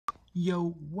Yo,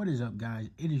 what is up, guys?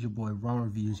 It is your boy Raw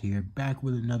Reviews here, back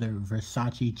with another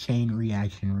Versace chain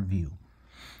reaction review.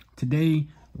 Today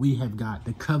we have got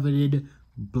the coveted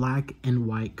black and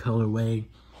white colorway.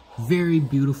 Very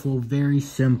beautiful, very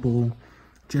simple,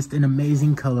 just an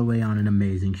amazing colorway on an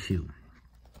amazing shoe.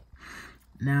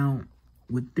 Now,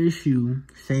 with this shoe,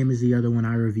 same as the other one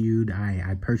I reviewed,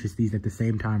 I purchased these at the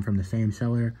same time from the same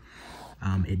seller.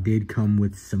 It did come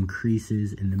with some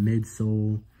creases in the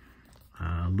midsole,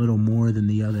 a little more than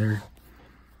the other,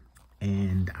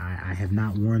 and I have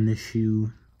not worn this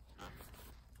shoe.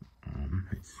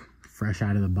 It's fresh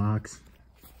out of the box,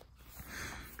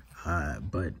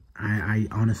 but I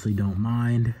honestly don't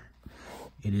mind.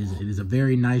 It is a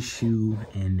very nice shoe,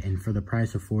 and for the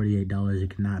price of $48,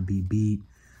 it cannot be beat.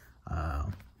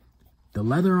 The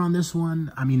leather on this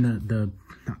one, I mean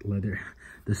not leather,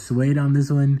 the suede on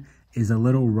this one is a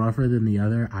little rougher than the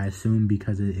other. I assume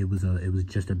because it was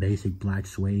just a basic black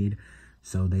suede,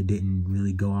 so they didn't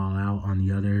really go all out on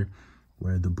the other,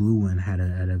 where the blue one had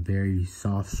a very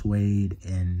soft suede,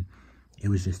 and it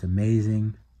was just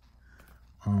amazing.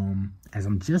 As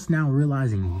I'm just now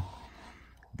realizing,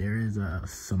 there is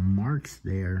some marks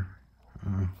there.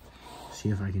 See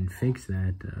if I can fix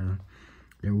that.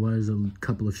 There was a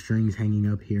couple of strings hanging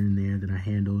up here and there that I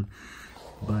handled.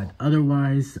 But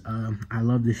otherwise, I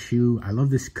love this shoe. I love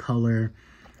this color.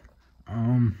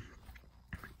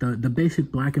 The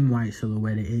basic black and white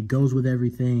silhouette, it goes with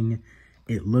everything.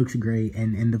 It looks great.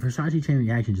 And the Versace chain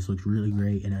reaction just looks really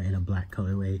great in a black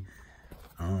colorway.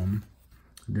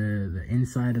 The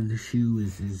inside of the shoe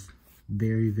is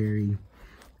very, very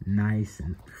nice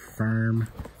and firm,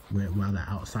 while the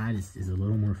outside is a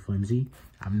little more flimsy,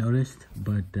 I've noticed.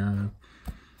 But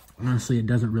honestly, it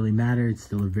doesn't really matter. It's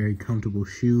still a very comfortable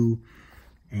shoe,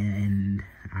 and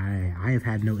I have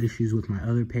had no issues with my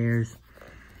other pairs.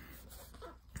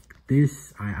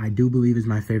 This, I do believe, is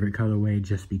my favorite colorway,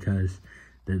 just because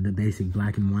the basic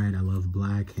black and white, I love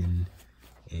black, and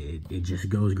it just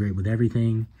goes great with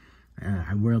everything.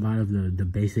 I wear a lot of the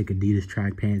basic Adidas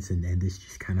track pants, and this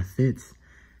just kind of fits.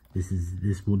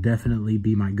 This will definitely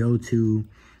be my go-to.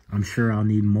 I'm sure I'll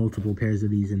need multiple pairs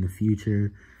of these in the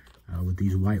future. With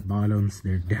these white bottoms,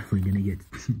 they're definitely gonna get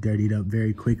dirtied up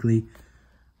very quickly.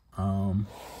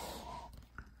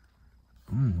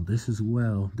 This as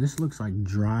well. This looks like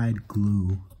dried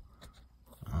glue.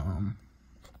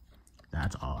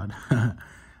 That's odd.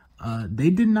 They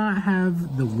did not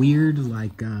have the weird,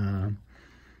 like,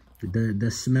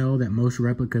 the smell that most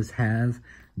replicas have.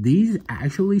 These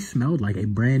actually smelled like a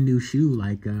brand new shoe,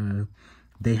 like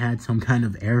they had some kind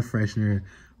of air freshener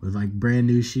with like brand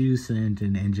new shoe scent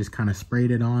and just kind of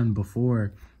sprayed it on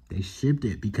before they shipped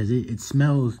it, because it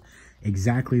smells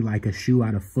exactly like a shoe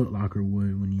out of Foot Locker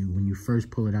would when you first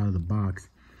pull it out of the box.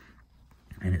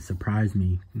 And it surprised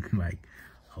me like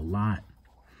a lot.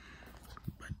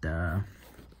 But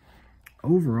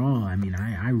overall, I mean,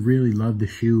 I really love the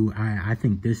shoe. I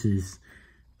think this is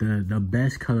the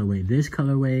best colorway. This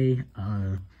colorway,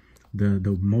 the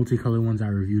multicolor ones I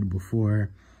reviewed before,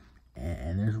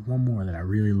 and there's one more that I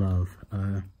really love.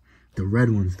 The red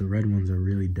ones are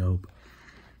really dope.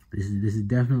 This is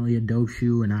definitely a dope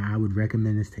shoe, and I would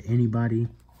recommend this to anybody.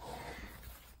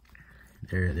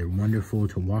 They're wonderful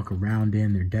to walk around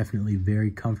in. They're definitely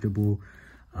very comfortable.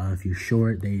 If you're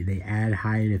short, they add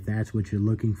height if that's what you're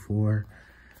looking for.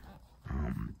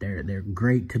 They're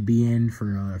great to be in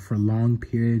for long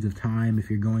periods of time. If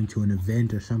you're going to an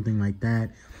event or something like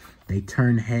that, they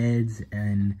turn heads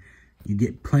and you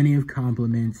get plenty of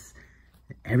compliments.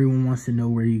 Everyone wants to know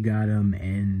where you got them,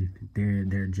 and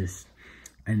they're just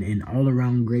an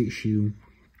all-around great shoe.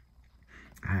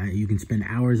 You can spend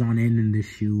hours on end in this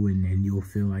shoe, and you'll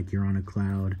feel like you're on a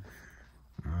cloud.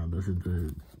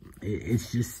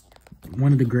 It's just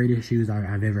one of the greatest shoes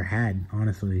I've ever had,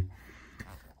 honestly.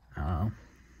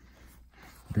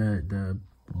 The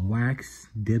wax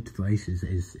dipped laces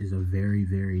is a very,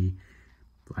 very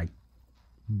like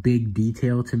big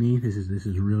detail to me. This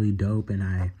is really dope, and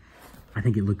I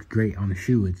think it looks great on the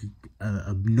shoe. It's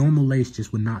a normal lace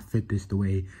just would not fit this the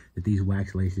way that these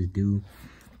wax laces do,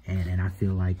 and I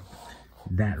feel like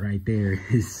that right there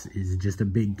is just a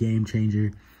big game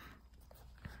changer.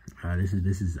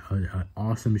 This is an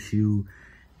awesome shoe,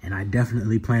 and I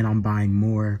definitely plan on buying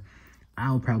more.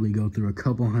 I'll probably go through a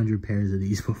couple hundred pairs of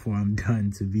these before I'm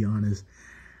done, to be honest,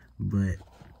 but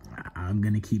I'm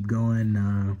gonna keep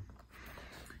going.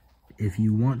 If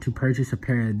you want to purchase a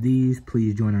pair of these,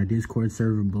 please join our Discord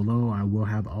server below. I will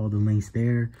have all the links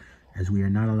there, as we are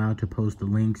not allowed to post the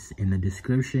links in the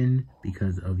description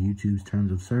because of YouTube's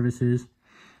terms of services.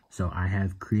 So I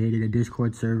have created a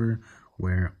Discord server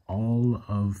where all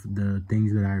of the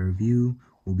things that I review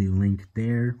will be linked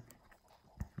there.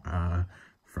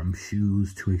 From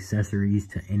shoes to accessories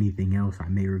to anything else I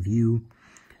may review.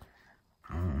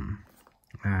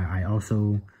 I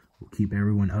also will keep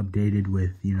everyone updated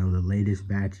with, you know, the latest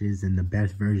batches and the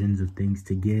best versions of things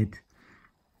to get.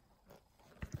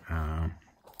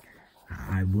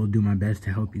 I will do my best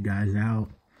to help you guys out.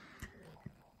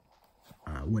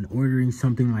 When ordering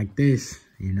something like this,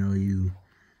 you know, you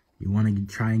want to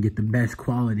try and get the best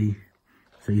quality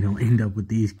so you don't end up with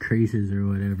these creases or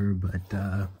whatever, but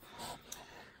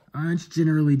it's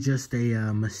generally just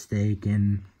a mistake,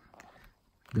 and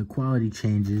the quality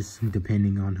changes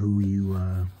depending on who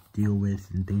you deal with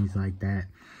and things like that.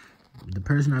 The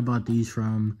person I bought these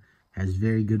from has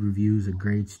very good reviews, a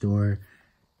great store,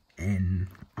 and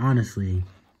honestly,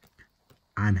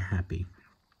 I'm happy.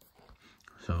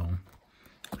 So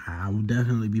I will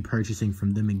definitely be purchasing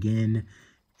from them again,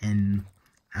 and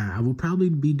I will probably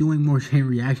be doing more chain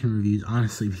reaction reviews,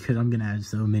 honestly, because I'm gonna have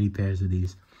so many pairs of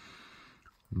these.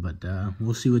 But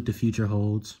we'll see what the future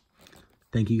holds.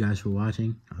 Thank you guys for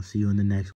watching. I'll see you in the next one.